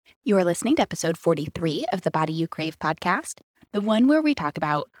You are listening to episode 43 of the Body You Crave podcast, the one where we talk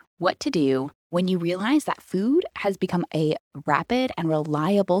about what to do when you realize that food has become a rapid and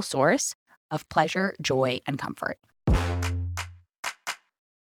reliable source of pleasure, joy, and comfort.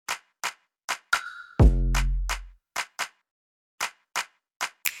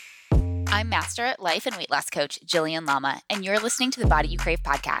 I'm Master Life and Weight Loss Coach Jillian Lama, and you're listening to the Body You Crave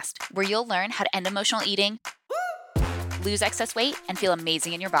podcast, where you'll learn how to end emotional eating, lose excess weight, and feel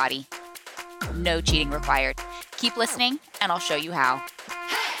amazing in your body. No cheating required. Keep listening, and I'll show you how.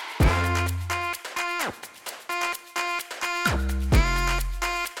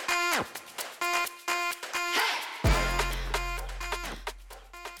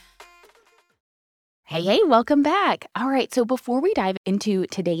 Hey, welcome back. All right, so before we dive into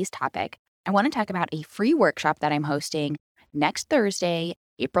today's topic, I want to talk about a free workshop that I'm hosting next Thursday,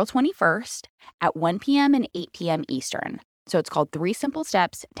 April 21st at 1 p.m. and 8 p.m. Eastern. So it's called 3 Simple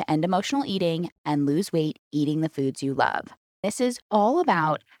Steps to End Emotional Eating and Lose Weight Eating the Foods You Love. This is all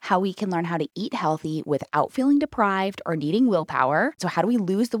about how we can learn how to eat healthy without feeling deprived or needing willpower. So how do we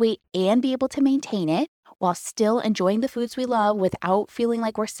lose the weight and be able to maintain it while still enjoying the foods we love without feeling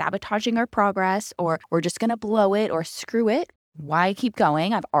like we're sabotaging our progress or we're just going to blow it or screw it? Why keep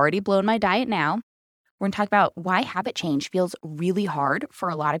going? I've already blown my diet now. We're going to talk about why habit change feels really hard for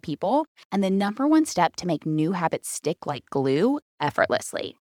a lot of people and the number one step to make new habits stick like glue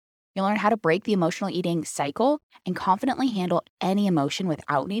effortlessly. You'll learn how to break the emotional eating cycle and confidently handle any emotion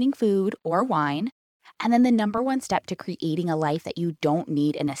without needing food or wine. And then the number one step to creating a life that you don't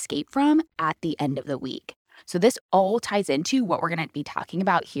need an escape from at the end of the week. So this all ties into what we're going to be talking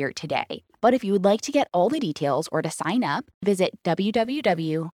about here today. But if you would like to get all the details or to sign up, visit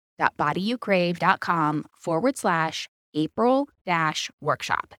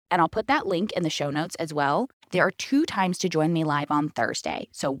www.bodyyoucrave.com/April-workshop. And I'll put that link in the show notes as well. There are 2 times to join me live on Thursday,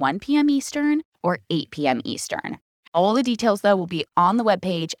 so 1 p.m. Eastern or 8 p.m. Eastern. All the details, though, will be on the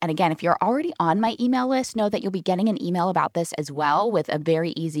webpage. And again, if you're already on my email list, know that you'll be getting an email about this as well with a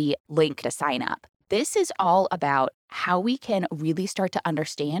very easy link to sign up. This is all about how we can really start to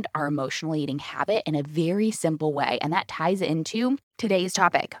understand our emotional eating habit in a very simple way. And that ties into today's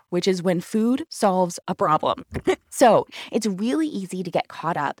topic, which is when food solves a problem. So it's really easy to get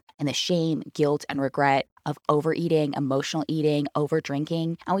caught up in the shame, guilt, and regret of overeating, emotional eating, over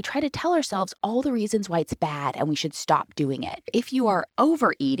drinking. And we try to tell ourselves all the reasons why it's bad and we should stop doing it. If you are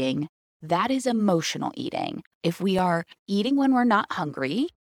overeating, that is emotional eating. If we are eating when we're not hungry,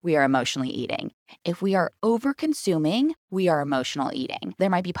 we are emotionally eating. If we are over consuming, we are emotional eating. There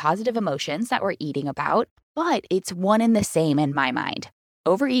might be positive emotions that we're eating about, but it's one and the same in my mind.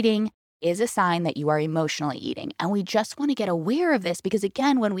 Overeating is a sign that you are emotionally eating. And we just want to get aware of this because,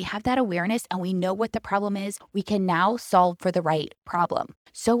 again, when we have that awareness and we know what the problem is, we can now solve for the right problem.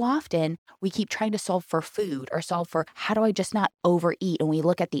 So often we keep trying to solve for food or solve for how do I just not overeat? And we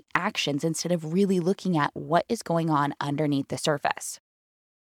look at the actions instead of really looking at what is going on underneath the surface.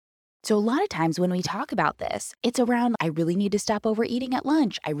 So a lot of times when we talk about this, it's around, I really need to stop overeating at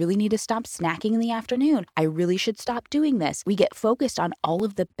lunch. I really need to stop snacking in the afternoon. I really should stop doing this. We get focused on all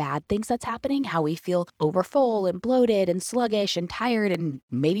of the bad things that's happening, how we feel overfull and bloated and sluggish and tired and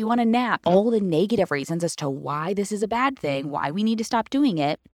maybe want to nap. All the negative reasons as to why this is a bad thing, why we need to stop doing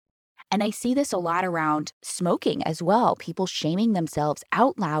it. And I see this a lot around smoking as well. People shaming themselves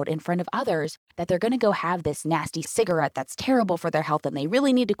out loud in front of others that they're going to go have this nasty cigarette that's terrible for their health and they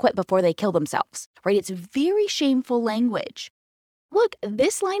really need to quit before they kill themselves, right? It's very shameful language. Look,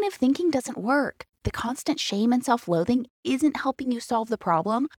 this line of thinking doesn't work. The constant shame and self-loathing isn't helping you solve the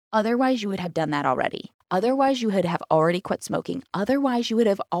problem. Otherwise, you would have done that already. Otherwise, you would have already quit smoking. Otherwise, you would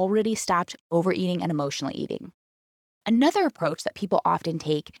have already stopped overeating and emotionally eating. Another approach that people often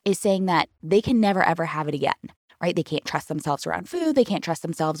take is saying that they can never, ever have it again, right? They can't trust themselves around food. They can't trust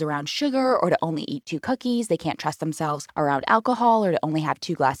themselves around sugar or to only eat 2 cookies. They can't trust themselves around alcohol or to only have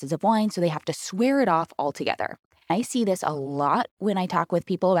 2 glasses of wine. So they have to swear it off altogether. I see this a lot when I talk with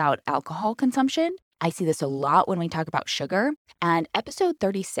people about alcohol consumption. I see this a lot when we talk about sugar. And episode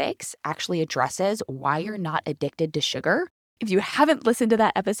 36 actually addresses why you're not addicted to sugar. If you haven't listened to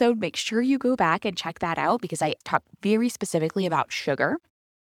that episode, make sure you go back and check that out because I talk very specifically about sugar.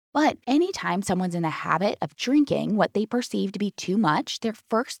 But anytime someone's in the habit of drinking what they perceive to be too much, their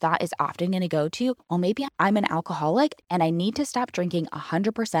first thought is often going to go to, well, maybe I'm an alcoholic and I need to stop drinking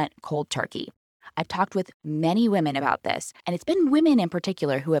 100% cold turkey. I've talked with many women about this, and it's been women in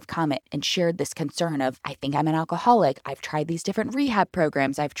particular who have come and shared this concern of, I think I'm an alcoholic. I've tried these different rehab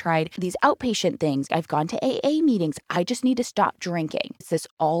programs. I've tried these outpatient things. I've gone to AA meetings. I just need to stop drinking. It's this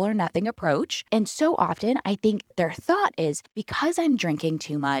all or nothing approach. And so often I think their thought is, because I'm drinking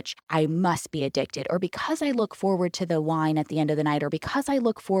too much, I must be addicted. Or because I look forward to the wine at the end of the night, or because I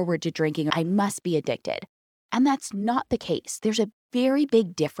look forward to drinking, I must be addicted. And that's not the case. There's a very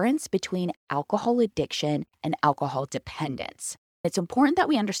big difference between alcohol addiction and alcohol dependence. It's important that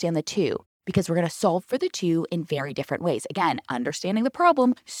we understand the two because we're going to solve for the two in very different ways. Again, understanding the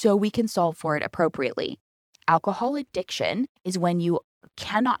problem so we can solve for it appropriately. Alcohol addiction is when you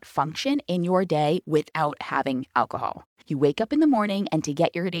cannot function in your day without having alcohol. You wake up in the morning and to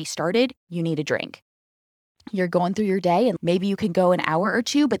get your day started, you need a drink. You're going through your day and maybe you can go an hour or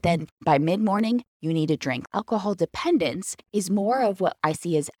two, but then by mid-morning, you need a drink. Alcohol dependence is more of what I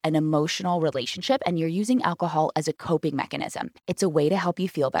see as an emotional relationship, and you're using alcohol as a coping mechanism. It's a way to help you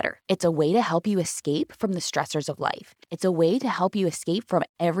feel better. It's a way to help you escape from the stressors of life. It's a way to help you escape from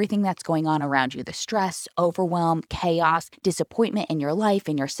everything that's going on around you, the stress, overwhelm, chaos, disappointment in your life,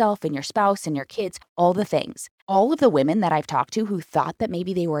 in yourself, in your spouse, in your kids, all the things. All of the women that I've talked to who thought that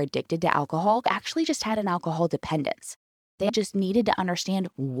maybe they were addicted to alcohol actually just had an alcohol dependence. They just needed to understand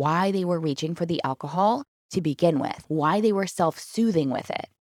why they were reaching for the alcohol to begin with, why they were self-soothing with it.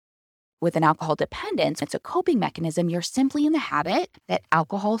 With an alcohol dependence, it's a coping mechanism. You're simply in the habit that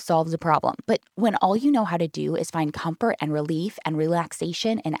alcohol solves a problem. But when all you know how to do is find comfort and relief and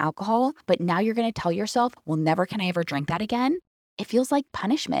relaxation in alcohol, but now you're going to tell yourself, well, never can I ever drink that again. It feels like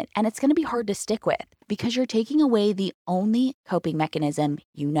punishment, and it's going to be hard to stick with because you're taking away the only coping mechanism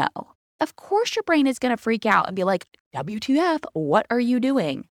you know. Of course, your brain is going to freak out and be like, WTF, what are you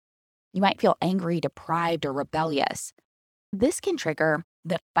doing? You might feel angry, deprived, or rebellious. This can trigger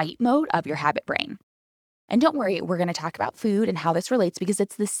the fight mode of your habit brain. And don't worry, we're going to talk about food and how this relates because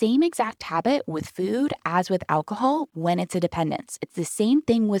it's the same exact habit with food as with alcohol when it's a dependence. It's the same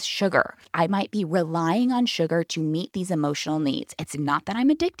thing with sugar. I might be relying on sugar to meet these emotional needs. It's not that I'm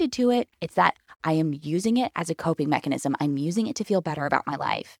addicted to it. It's that I am using it as a coping mechanism. I'm using it to feel better about my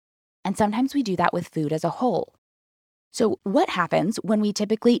life. And sometimes we do that with food as a whole. So what happens when we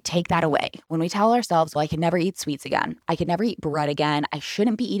typically take that away? When we tell ourselves, well, I can never eat sweets again. I can never eat bread again. I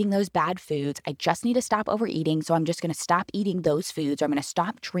shouldn't be eating those bad foods. I just need to stop overeating. So I'm just going to stop eating those foods. Or I'm going to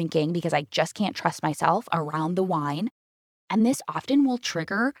stop drinking because I just can't trust myself around the wine. And this often will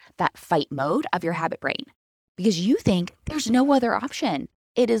trigger that fight mode of your habit brain because you think there's no other option.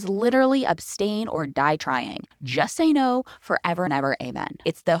 It is literally abstain or die trying. Just say no forever and ever, amen.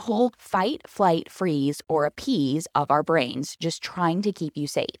 It's the whole fight, flight, freeze, or appease of our brains just trying to keep you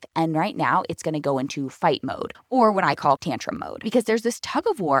safe. And right now, it's going to go into fight mode, or what I call tantrum mode, because there's this tug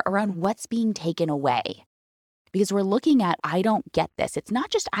of war around what's being taken away. Because we're looking at, I don't get this. It's not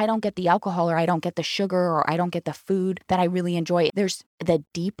just I don't get the alcohol or I don't get the sugar or I don't get the food that I really enjoy. There's the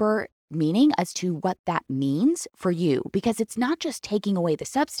deeper meaning as to what that means for you, because it's not just taking away the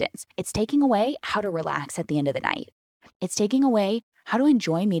substance. It's taking away how to relax at the end of the night. It's taking away how to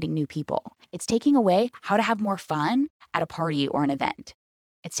enjoy meeting new people. It's taking away how to have more fun at a party or an event.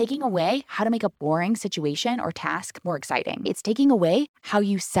 It's taking away how to make a boring situation or task more exciting. It's taking away how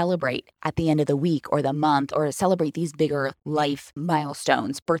you celebrate at the end of the week or the month or celebrate these bigger life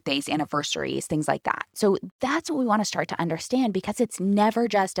milestones, birthdays, anniversaries, things like that. So that's what we want to start to understand because it's never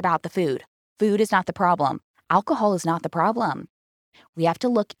just about the food. Food is not the problem. Alcohol is not the problem. We have to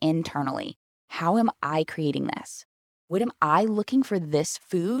look internally. How am I creating this? What am I looking for this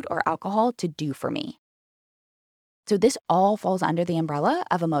food or alcohol to do for me? So this all falls under the umbrella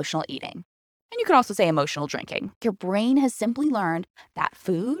of emotional eating. And you could also say emotional drinking. Your brain has simply learned that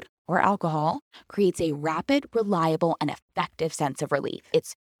food or alcohol creates a rapid, reliable, and effective sense of relief.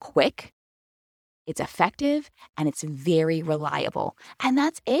 It's quick, it's effective, and it's very reliable. And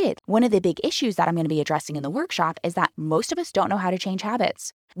that's it. One of the big issues that I'm going to be addressing in the workshop is that most of us don't know how to change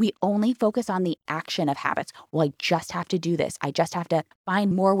habits. We only focus on the action of habits. Well, I just have to do this. I just have to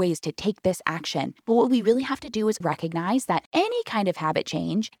find more ways to take this action. But what we really have to do is recognize that any kind of habit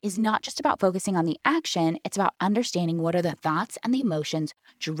change is not just about focusing on the action. It's about understanding what are the thoughts and the emotions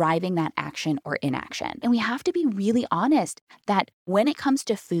driving that action or inaction. And we have to be really honest that when it comes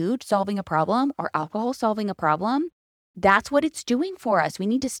to food solving a problem or alcohol solving a problem, that's what it's doing for us. We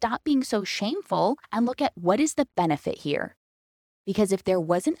need to stop being so shameful and look at what is the benefit here. Because if there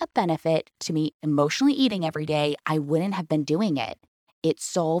wasn't a benefit to me emotionally eating every day, I wouldn't have been doing it. It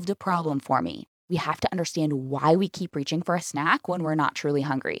solved a problem for me. We have to understand why we keep reaching for a snack when we're not truly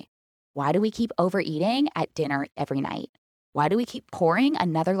hungry. Why do we keep overeating at dinner every night? Why do we keep pouring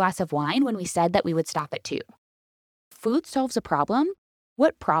another glass of wine when we said that we would stop at 2? Food solves a problem.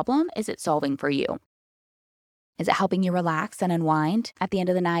 What problem is it solving for you? Is it helping you relax and unwind at the end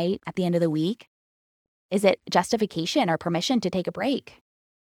of the night, at the end of the week? Is it justification or permission to take a break?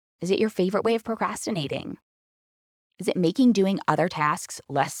 Is it your favorite way of procrastinating? Is it making doing other tasks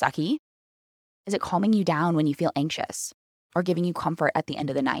less sucky? Is it calming you down when you feel anxious or giving you comfort at the end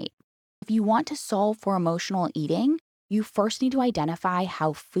of the night? If you want to solve for emotional eating, you first need to identify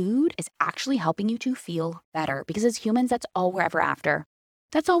how food is actually helping you to feel better, because as humans, that's all we're ever after.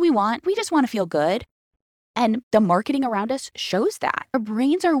 That's all we want. We just want to feel good. And the marketing around us shows that. Our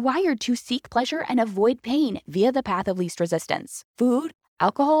brains are wired to seek pleasure and avoid pain via the path of least resistance. Food,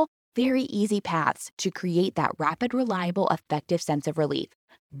 alcohol, very easy paths to create that rapid, reliable, effective sense of relief.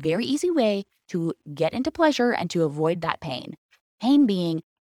 Very easy way to get into pleasure and to avoid that pain. Pain being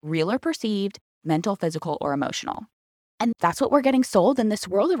real or perceived, mental, physical, or emotional. And that's what we're getting sold in this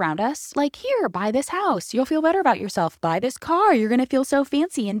world around us. Like, here, buy this house. You'll feel better about yourself. Buy this car. You're going to feel so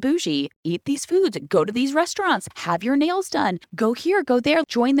fancy and bougie. Eat these foods. Go to these restaurants. Have your nails done. Go here, go there.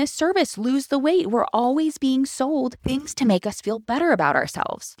 Join this service. Lose the weight. We're always being sold things to make us feel better about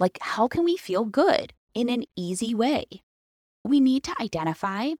ourselves. Like, how can we feel good in an easy way? We need to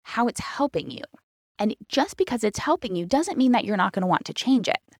identify how it's helping you. And just because it's helping you doesn't mean that you're not going to want to change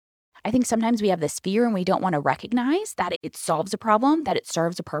it. I think sometimes we have this fear and we don't want to recognize that it solves a problem, that it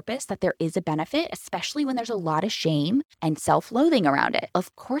serves a purpose, that there is a benefit, especially when there's a lot of shame and self-loathing around it.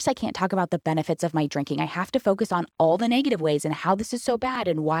 Of course, I can't talk about the benefits of my drinking. I have to focus on all the negative ways and how this is so bad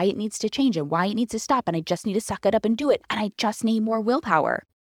and why it needs to change and why it needs to stop. And I just need to suck it up and do it. And I just need more willpower.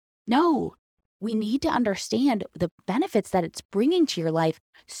 No, we need to understand the benefits that it's bringing to your life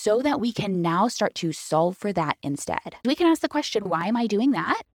so that we can now start to solve for that instead. We can ask the question, why am I doing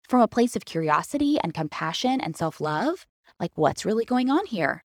that? From a place of curiosity and compassion and self-love, like, what's really going on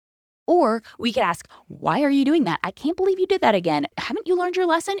here? Or we could ask, why are you doing that? I can't believe you did that again. Haven't you learned your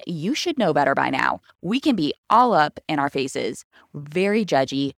lesson? You should know better by now. We can be all up in our faces, very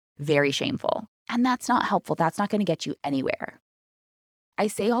judgy, very shameful. And that's not helpful. That's not going to get you anywhere. I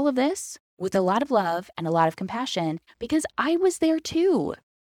say all of this with a lot of love and a lot of compassion because I was there too.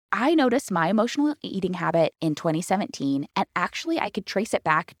 I noticed my emotional eating habit in 2017, and actually I could trace it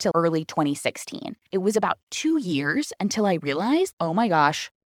back to early 2016. It was about 2 years until I realized, oh my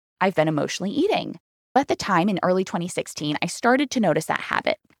gosh, I've been emotionally eating. At the time in early 2016, I started to notice that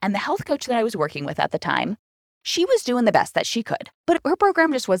habit. And the health coach that I was working with at the time, she was doing the best that she could, but her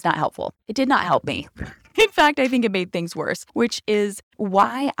program just was not helpful. It did not help me. In fact, I think it made things worse, which is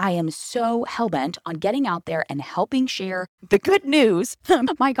why I am so hellbent on getting out there and helping share the good news,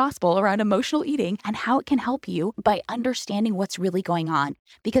 my gospel around emotional eating and how it can help you by understanding what's really going on.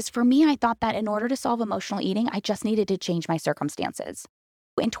 Because for me, I thought that in order to solve emotional eating, I just needed to change my circumstances.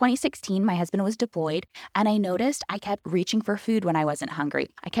 In 2016, my husband was deployed, and I noticed I kept reaching for food when I wasn't hungry.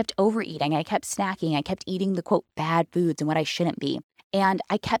 I kept overeating. I kept snacking. I kept eating the, quote, bad foods and what I shouldn't be. And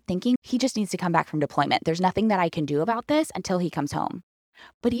I kept thinking, he just needs to come back from deployment. There's nothing that I can do about this until he comes home.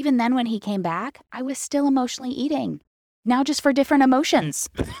 But even then, when he came back, I was still emotionally eating. Now just for different emotions.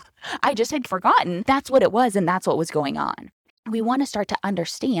 I just had forgotten that's what it was and that's what was going on. We want to start to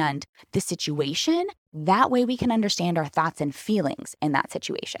understand the situation. That way we can understand our thoughts and feelings in that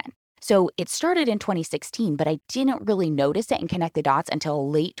situation. So it started in 2016, but I didn't really notice it and connect the dots until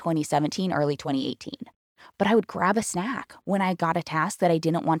late 2017, early 2018. But I would grab a snack when I got a task that I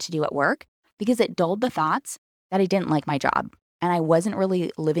didn't want to do at work because it dulled the thoughts that I didn't like my job and I wasn't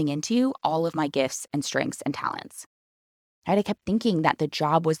really living into all of my gifts and strengths and talents. I kept thinking that the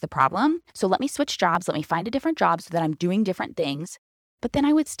job was the problem. So let me switch jobs. Let me find a different job so that I'm doing different things. But then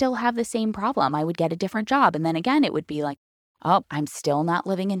I would still have the same problem. I would get a different job. And then again, it would be like, oh, I'm still not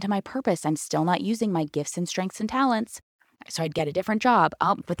living into my purpose. I'm still not using my gifts and strengths and talents. So I'd get a different job.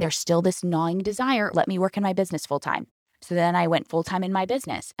 Oh, but there's still this gnawing desire. Let me work in my business full time. So then I went full time in my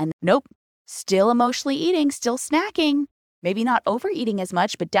business. And nope, still emotionally eating, still snacking. Maybe not overeating as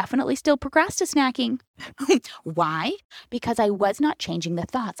much, but definitely still procrastinating. Why? Because I was not changing the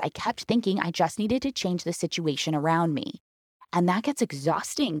thoughts. I kept thinking I just needed to change the situation around me. And that gets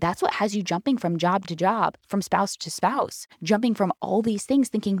exhausting. That's what has you jumping from job to job, from spouse to spouse, jumping from all these things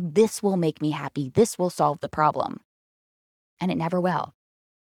thinking this will make me happy. This will solve the problem. And it never will.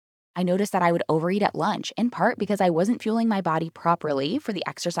 I noticed that I would overeat at lunch, in part because I wasn't fueling my body properly for the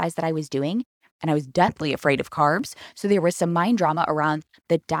exercise that I was doing. And I was deathly afraid of carbs. So there was some mind drama around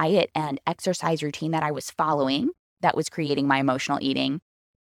the diet and exercise routine that I was following that was creating my emotional eating,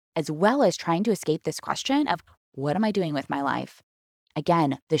 as well as trying to escape this question of what am I doing with my life?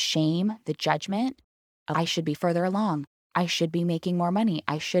 Again, the shame, the judgment, I should be further along. I should be making more money.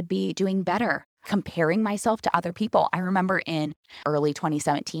 I should be doing better. Comparing myself to other people. I remember in early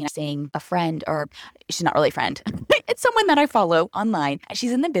 2017 seeing a friend, or she's not really a friend. It's someone that I follow online.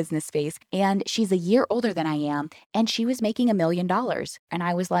 She's in the business space and she's a year older than I am. And she was making $1 million. And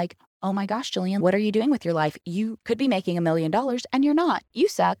I was like, oh my gosh, Jillian, what are you doing with your life? You could be making $1 million and you're not. You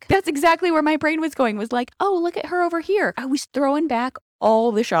suck. That's exactly where my brain was going, was like, oh, look at her over here. I was throwing back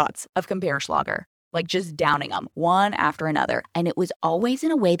all the shots of Comparschlager, like just downing them one after another. And it was always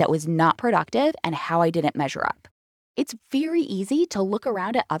in a way that was not productive and how I didn't measure up. It's very easy to look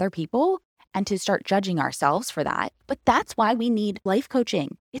around at other people and to start judging ourselves for that. But that's why we need life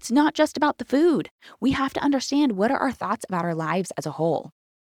coaching. It's not just about the food. We have to understand, what are our thoughts about our lives as a whole?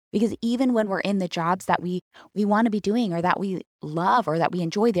 Because even when we're in the jobs that we want to be doing, or that we love, or that we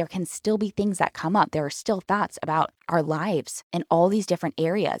enjoy, there can still be things that come up. There are still thoughts about our lives in all these different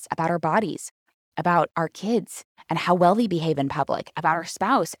areas, about our bodies, about our kids and how well they behave in public, about our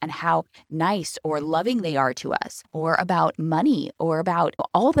spouse and how nice or loving they are to us, or about money, or about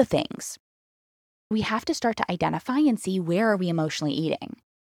all the things. We have to start to identify and see, where are we emotionally eating?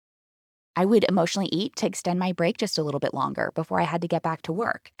 I would emotionally eat to extend my break just a little bit longer before I had to get back to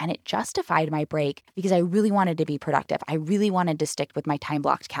work. And it justified my break because I really wanted to be productive. I really wanted to stick with my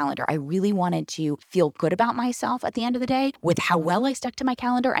time-blocked calendar. I really wanted to feel good about myself at the end of the day with how well I stuck to my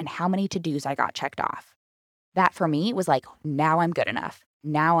calendar and how many to-dos I got checked off. That for me was like, now I'm good enough.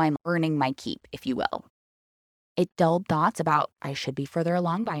 Now I'm earning my keep, if you will. It dulled thoughts about, I should be further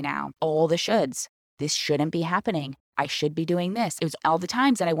along by now. All the shoulds. This shouldn't be happening. I should be doing this. It was all the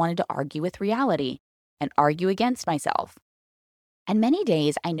times that I wanted to argue with reality and argue against myself. And many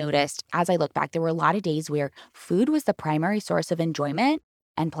days I noticed, as I look back, there were a lot of days where food was the primary source of enjoyment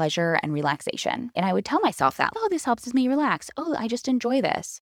and pleasure and relaxation. And I would tell myself that, oh, this helps me relax. Oh, I just enjoy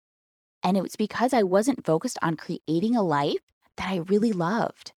this. And it was because I wasn't focused on creating a life that I really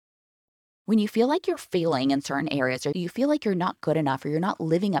loved. When you feel like you're failing in certain areas, or you feel like you're not good enough, or you're not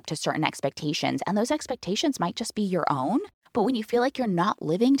living up to certain expectations, and those expectations might just be your own, but when you feel like you're not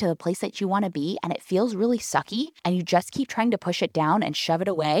living to the place that you want to be, and it feels really sucky, and you just keep trying to push it down and shove it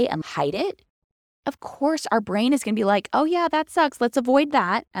away and hide it, of course our brain is going to be like, oh yeah, that sucks. Let's avoid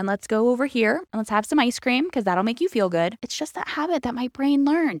that. And let's go over here and let's have some ice cream because that'll make you feel good. It's just that habit that my brain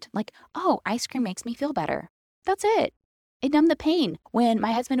learned. Like, oh, ice cream makes me feel better. That's it. It numbed the pain when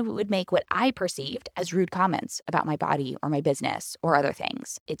my husband would make what I perceived as rude comments about my body or my business or other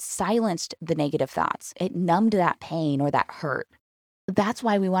things. It silenced the negative thoughts. It numbed that pain or that hurt. That's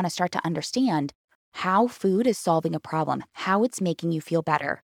why we want to start to understand how food is solving a problem, how it's making you feel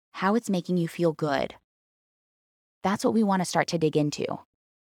better, how it's making you feel good. That's what we want to start to dig into.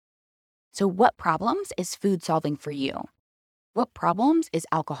 So what problems is food solving for you? What problems is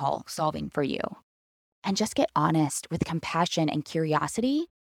alcohol solving for you? And just get honest with compassion and curiosity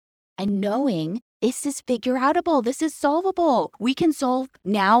and knowing this is figure outable. This is solvable. We can solve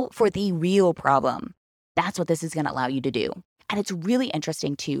now for the real problem. That's what this is going to allow you to do. And it's really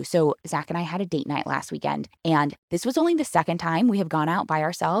interesting too. So Zach and I had a date night last weekend, and this was only the second time we have gone out by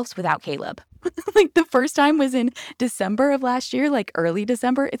ourselves without Caleb. Like the first time was in December of last year, like early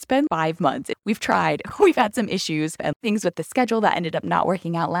December. It's been 5 months. We've tried. We've had some issues and things with the schedule that ended up not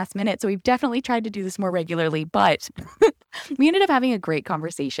working out last minute. So we've definitely tried to do this more regularly, but we ended up having a great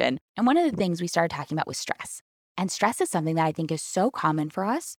conversation. And one of the things we started talking about was stress. And stress is something that I think is so common for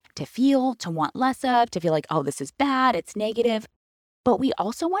us to feel, to want less of, to feel like, oh, this is bad, it's negative. But we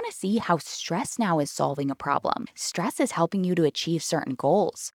also want to see how stress now is solving a problem. Stress is helping you to achieve certain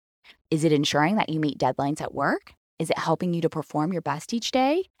goals. Is it ensuring that you meet deadlines at work? Is it helping you to perform your best each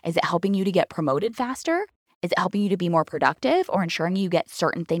day? Is it helping you to get promoted faster? Is it helping you to be more productive or ensuring you get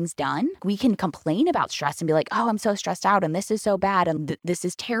certain things done? We can complain about stress and be like, oh, I'm so stressed out and this is so bad and this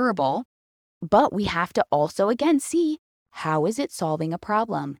is terrible. But we have to also, again, see, how is it solving a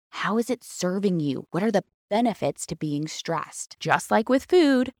problem? How is it serving you? What are the benefits to being stressed? Just like with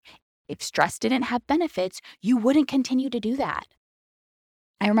food, if stress didn't have benefits, you wouldn't continue to do that.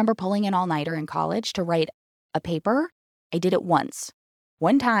 I remember pulling an all-nighter in college to write a paper. I did it one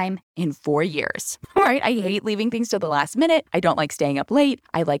time in 4 years, right? I hate leaving things to the last minute. I don't like staying up late.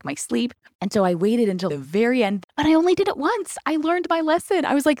 I like my sleep. And so I waited until the very end, but I only did it once. I learned my lesson.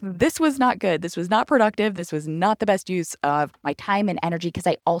 I was like, this was not good. This was not productive. This was not the best use of my time and energy, because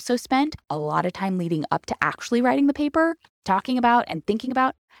I also spent a lot of time leading up to actually writing the paper, talking about and thinking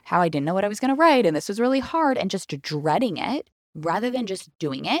about how I didn't know what I was going to write. And this was really hard, and just dreading it rather than just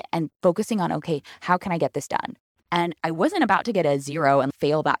doing it and focusing on, okay, how can I get this done? And I wasn't about to get a 0 and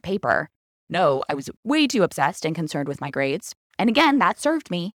fail that paper. No, I was way too obsessed and concerned with my grades. And again, that served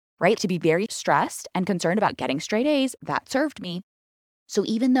me. right? To be very stressed and concerned about getting straight A's, that served me. So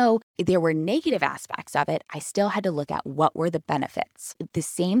even though there were negative aspects of it, I still had to look at what were the benefits. The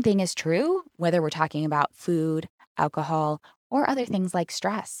same thing is true whether we're talking about food, alcohol, or other things like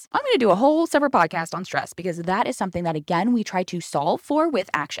stress. I'm going to do a whole separate podcast on stress because that is something that, again, we try to solve for with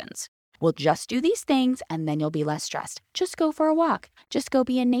actions. We'll just do these things and then you'll be less stressed. Just go for a walk. Just go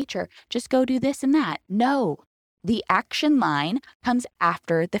be in nature. Just go do this and that. No, the action line comes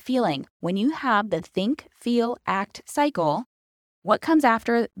after the feeling. When you have the think, feel, act cycle, what comes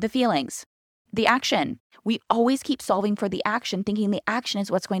after the feelings? The action. We always keep solving for the action, thinking the action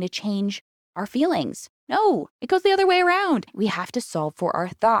is what's going to change our feelings. No, it goes the other way around. We have to solve for our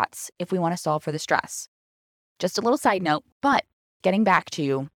thoughts if we want to solve for the stress. Just a little side note, but getting back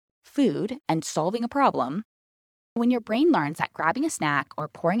to food and solving a problem, when your brain learns that grabbing a snack or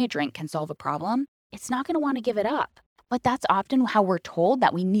pouring a drink can solve a problem, it's not going to want to give it up. But that's often how we're told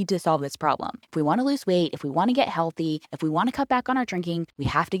that we need to solve this problem. If we want to lose weight, if we want to get healthy, if we want to cut back on our drinking, we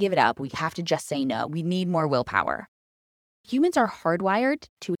have to give it up. We have to just say no. We need more willpower. Humans are hardwired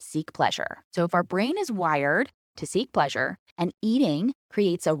to seek pleasure. So if our brain is wired to seek pleasure and eating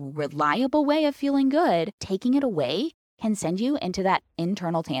creates a reliable way of feeling good, taking it away can send you into that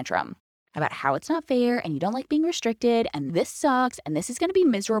internal tantrum about how it's not fair and you don't like being restricted and this sucks and this is going to be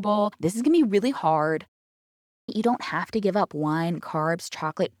miserable. This is going to be really hard. You don't have to give up wine, carbs,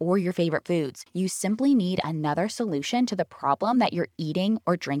 chocolate, or your favorite foods. You simply need another solution to the problem that your eating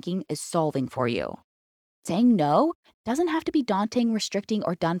or drinking is solving for you. Saying no doesn't have to be daunting, restricting,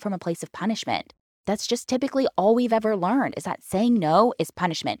 or done from a place of punishment. That's just typically all we've ever learned is that saying no is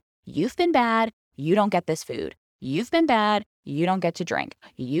punishment. You've been bad, you don't get this food. You've been bad, you don't get to drink.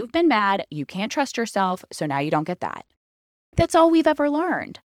 You've been bad, you can't trust yourself, so now you don't get that. That's all we've ever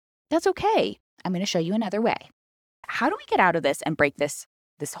learned. That's okay. I'm going to show you another way. How do we get out of this and break this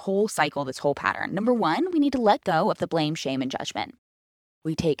whole cycle, this whole pattern? Number one, we need to let go of the blame, shame, and judgment.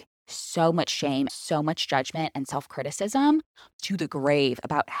 We take so much shame, so much judgment and self-criticism to the grave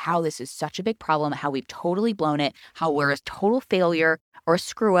about how this is such a big problem, how we've totally blown it, how we're a total failure or a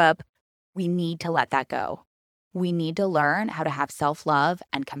screw up. We need to let that go. We need to learn how to have self-love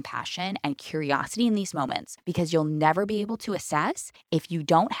and compassion and curiosity in these moments because you'll never be able to assess if you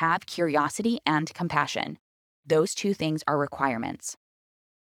don't have curiosity and compassion. Those two things are requirements.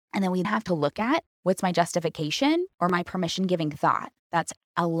 And then we'd have to look at what's my justification or my permission-giving thought that's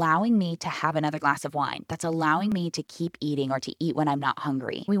allowing me to have another glass of wine, that's allowing me to keep eating or to eat when I'm not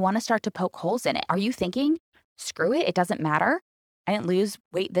hungry. We want to start to poke holes in it. Are you thinking, screw it, it doesn't matter? I didn't lose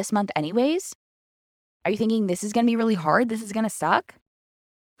weight this month anyways? Are you thinking this is going to be really hard? This is going to suck?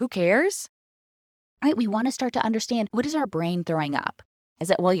 Who cares? Right? We want to start to understand, what is our brain throwing up?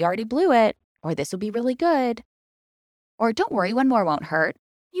 Is it, well, you already blew it, or this will be really good, or don't worry, one more won't hurt.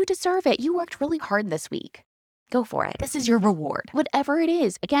 You deserve it. You worked really hard this week. Go for it. This is your reward. Whatever it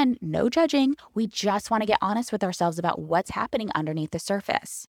is. Again, no judging. We just want to get honest with ourselves about what's happening underneath the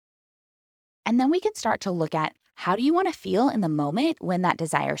surface. And then we can start to look at, how do you want to feel in the moment when that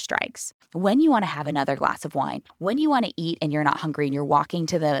desire strikes? When you want to have another glass of wine? When you want to eat and you're not hungry and you're walking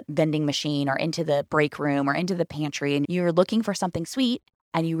to the vending machine or into the break room or into the pantry and you're looking for something sweet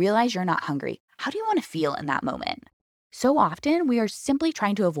and you realize you're not hungry? How do you want to feel in that moment? So often we are simply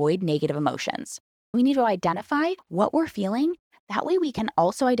trying to avoid negative emotions. We need to identify what we're feeling. That way we can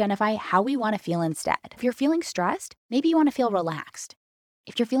also identify how we want to feel instead. If you're feeling stressed, maybe you want to feel relaxed.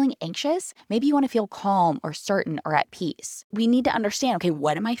 If you're feeling anxious, maybe you want to feel calm or certain or at peace. We need to understand, okay,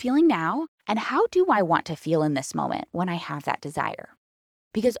 what am I feeling now? And how do I want to feel in this moment when I have that desire?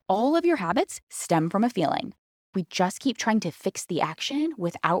 Because all of your habits stem from a feeling. We just keep trying to fix the action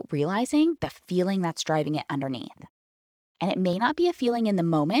without realizing the feeling that's driving it underneath. And it may not be a feeling in the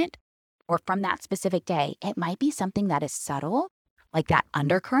moment or from that specific day. It might be something that is subtle, like that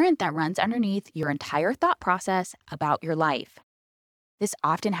undercurrent that runs underneath your entire thought process about your life. This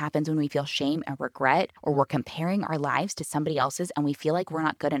often happens when we feel shame and regret, or we're comparing our lives to somebody else's and we feel like we're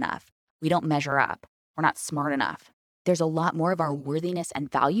not good enough. We don't measure up. We're not smart enough. There's a lot more of our worthiness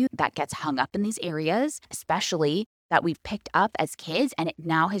and value that gets hung up in these areas, especially that we've picked up as kids and it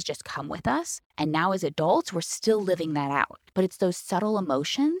now has just come with us. And now as adults, we're still living that out. But it's those subtle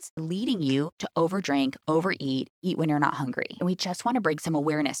emotions leading you to overdrink, overeat, eat when you're not hungry. And we just want to bring some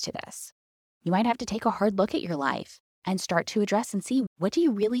awareness to this. You might have to take a hard look at your life and start to address and see, what do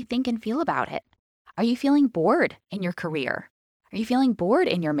you really think and feel about it? Are you feeling bored in your career? Are you feeling bored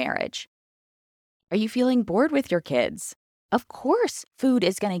in your marriage? Are you feeling bored with your kids? Of course, food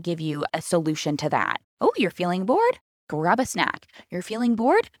is going to give you a solution to that. Oh, you're feeling bored? Grab a snack. You're feeling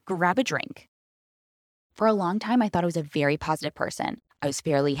bored? Grab a drink. For a long time, I thought I was a very positive person. I was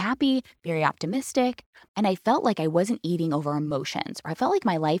fairly happy, very optimistic, and I felt like I wasn't eating over emotions, or I felt like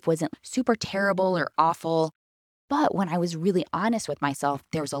my life wasn't super terrible or awful. But when I was really honest with myself,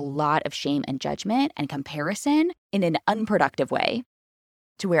 there was a lot of shame and judgment and comparison in an unproductive way,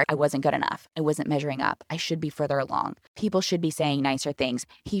 to where I wasn't good enough. I wasn't measuring up. I should be further along. People should be saying nicer things.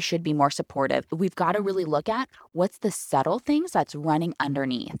 He should be more supportive. We've got to really look at what's the subtle things that's running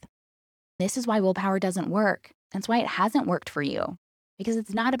underneath. This is why willpower doesn't work. That's why it hasn't worked for you, because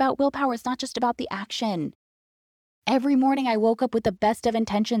it's not about willpower. It's not just about the action. Every morning I woke up with the best of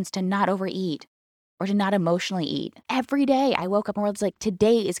intentions to not overeat or to not emotionally eat. Every day I woke up and was like,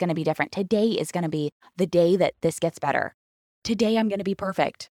 today is going to be different. Today is going to be the day that this gets better. Today I'm going to be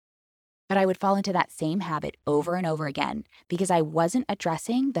perfect. But I would fall into that same habit over and over again because I wasn't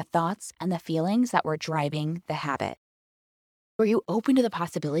addressing the thoughts and the feelings that were driving the habit. Were you open to the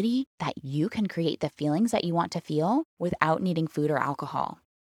possibility that you can create the feelings that you want to feel without needing food or alcohol?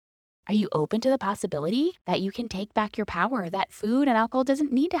 Are you open to the possibility that you can take back your power, that food and alcohol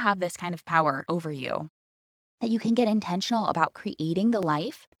doesn't need to have this kind of power over you? That you can get intentional about creating the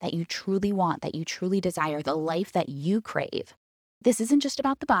life that you truly want, that you truly desire, the life that you crave. This isn't just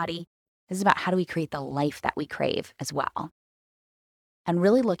about the body. This is about how do we create the life that we crave as well. And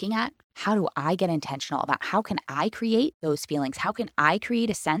really looking at how do I get intentional about how can I create those feelings? How can I create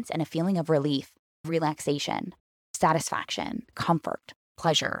a sense and a feeling of relief, relaxation, satisfaction, comfort,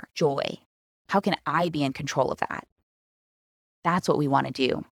 pleasure, joy? How can I be in control of that? That's what we want to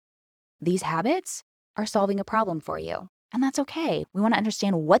do. These habits are solving a problem for you. And that's okay. We want to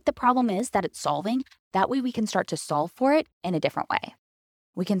understand what the problem is that it's solving. That way we can start to solve for it in a different way.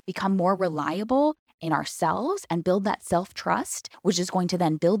 We can become more reliable in ourselves and build that self-trust, which is going to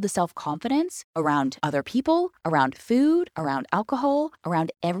then build the self-confidence around other people, around food, around alcohol,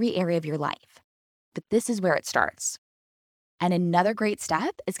 around every area of your life. But this is where it starts. And another great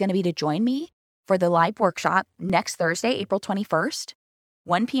step is going to be to join me for the live workshop next Thursday, April 21st,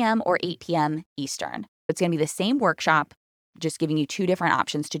 1 p.m. or 8 p.m. Eastern. It's going to be the same workshop, just giving you 2 different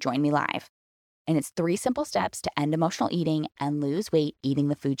options to join me live. And it's 3 simple steps to end emotional eating and lose weight eating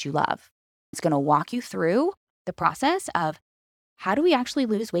the foods you love. It's going to walk you through the process of how do we actually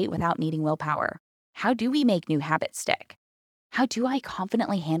lose weight without needing willpower? How do we make new habits stick? How do I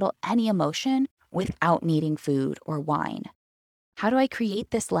confidently handle any emotion without needing food or wine? How do I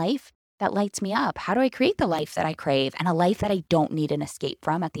create this life that lights me up? How do I create the life that I crave and a life that I don't need an escape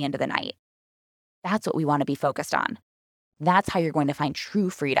from at the end of the night? That's what we want to be focused on. That's how you're going to find true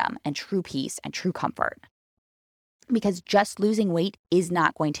freedom and true peace and true comfort. Because just losing weight is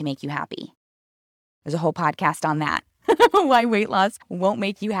not going to make you happy. There's a whole podcast on that. Why weight loss won't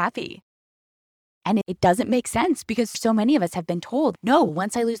make you happy. And it doesn't make sense because so many of us have been told, no,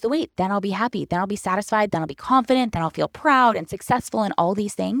 once I lose the weight, then I'll be happy, then I'll be satisfied, then I'll be confident, then I'll feel proud and successful and all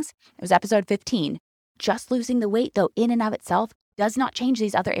these things. It was episode 15. Just losing the weight, though, in and of itself does not change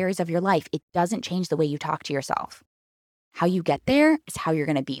these other areas of your life. It doesn't change the way you talk to yourself. How you get there is how you're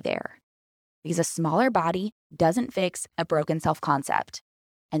going to be there. Because a smaller body doesn't fix a broken self-concept.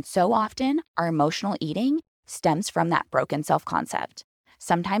 And so often, our emotional eating stems from that broken self-concept.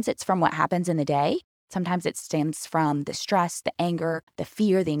 Sometimes it's from what happens in the day. Sometimes it stems from the stress, the anger, the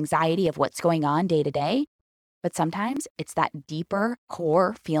fear, the anxiety of what's going on day to day. But sometimes it's that deeper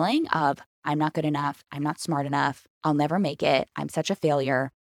core feeling of, I'm not good enough, I'm not smart enough, I'll never make it, I'm such a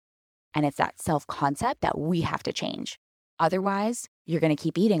failure. And it's that self-concept that we have to change. Otherwise, you're going to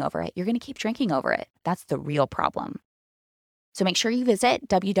keep eating over it. You're going to keep drinking over it. That's the real problem. So make sure you visit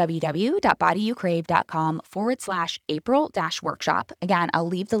www.bodyyoucrave.com/April-workshop. Again, I'll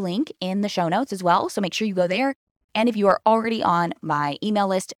leave the link in the show notes as well. So make sure you go there. And if you are already on my email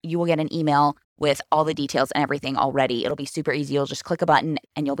list, you will get an email with all the details and everything already. It'll be super easy. You'll just click a button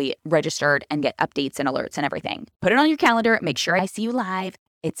and you'll be registered and get updates and alerts and everything. Put it on your calendar. Make sure I see you live.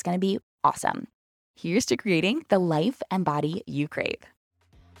 It's going to be awesome. Here's to creating the life and body you crave.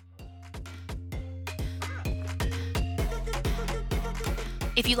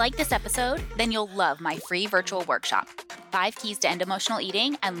 If you like this episode, then you'll love my free virtual workshop, 5 Keys to End Emotional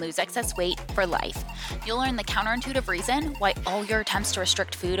Eating and Lose Excess Weight for Life. You'll learn the counterintuitive reason why all your attempts to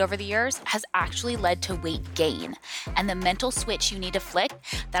restrict food over the years has actually led to weight gain, and the mental switch you need to flick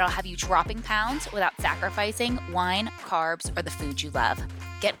that'll have you dropping pounds without sacrificing wine, carbs, or the food you love.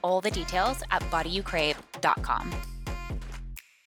 Get all the details at bodyyoucrave.com.